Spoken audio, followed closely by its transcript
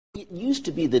used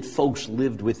to be that folks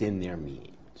lived within their means.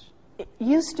 It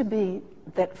used to be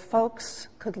that folks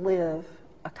could live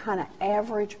a kind of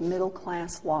average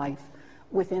middle-class life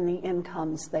within the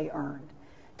incomes they earned.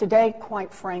 Today,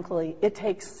 quite frankly, it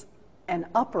takes an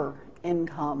upper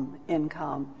income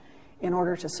in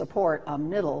order to support a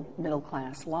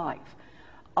middle-class life.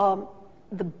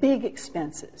 The big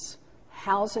expenses,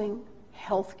 housing,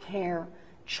 health care,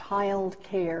 child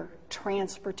care,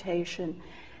 transportation,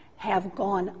 have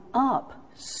gone up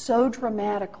so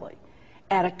dramatically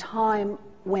at a time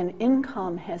when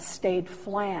income has stayed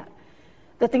flat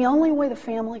that the only way the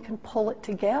family can pull it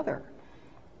together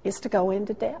is to go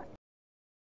into debt.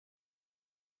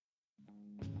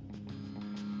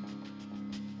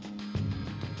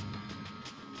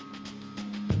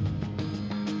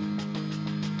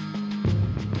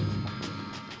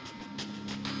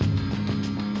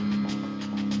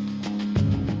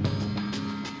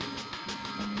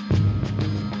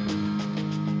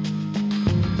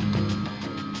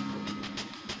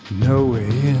 No way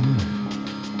in,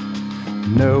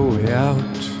 no way out.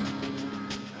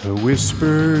 Her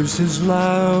whispers as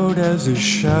loud as a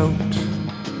shout.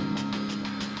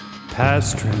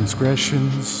 Past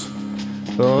transgressions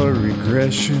or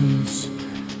regressions,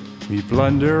 we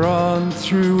blunder on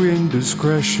through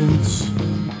indiscretions.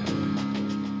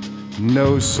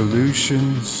 No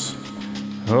solutions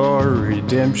or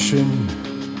redemption.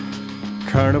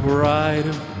 Carnival ride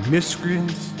of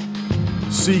miscreants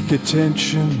seek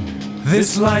attention.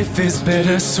 This life is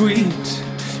bittersweet,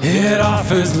 it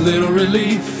offers little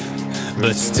relief,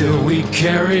 but still we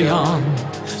carry on,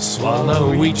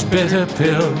 swallow each bitter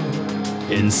pill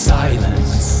in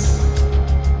silence,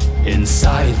 in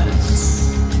silence.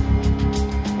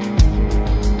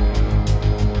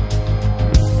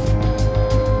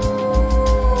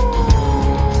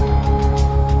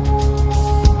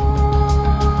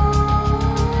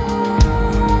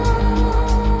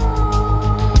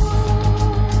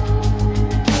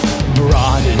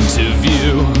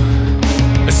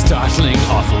 A startling,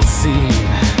 awful scene.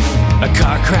 A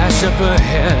car crash up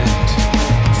ahead,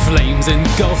 flames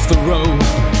engulf the road.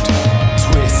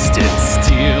 Twisted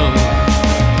steel,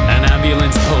 an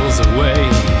ambulance pulls away.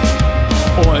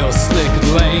 Oil-slicked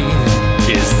lane,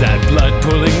 is that blood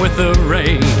pulling with the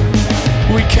rain?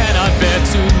 We cannot bear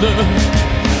to look,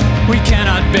 we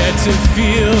cannot bear to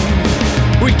feel,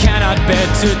 we cannot bear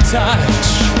to touch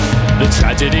the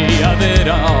tragedy of it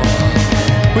all.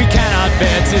 We cannot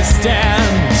bear to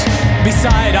stand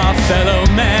beside our fellow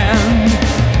man.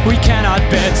 We cannot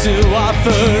bear to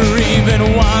offer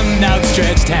even one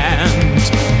outstretched hand.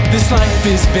 This life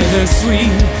is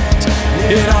bittersweet,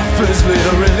 it offers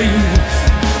little relief,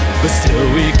 but still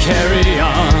we carry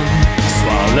on,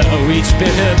 swallow each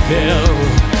bitter pill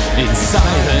in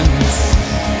silence,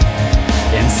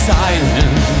 in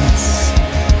silence.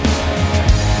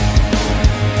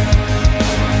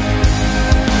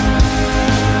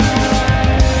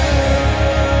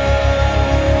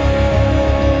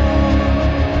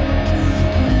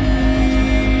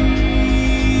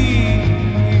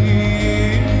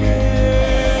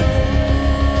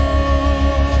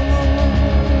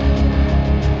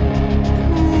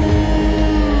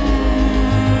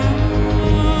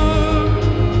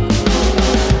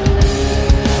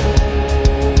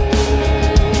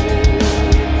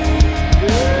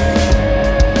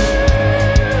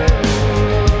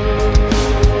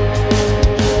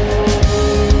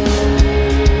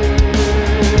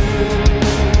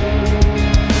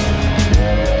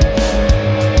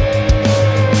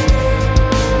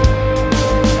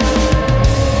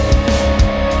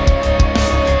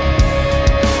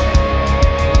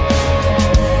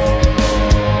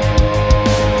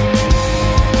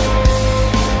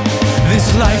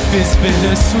 Life is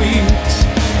bittersweet,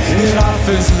 it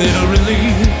offers little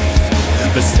relief,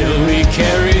 but still we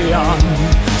carry on,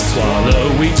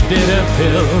 swallow each bitter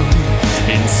pill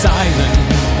in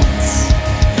silence,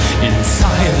 in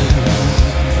silence.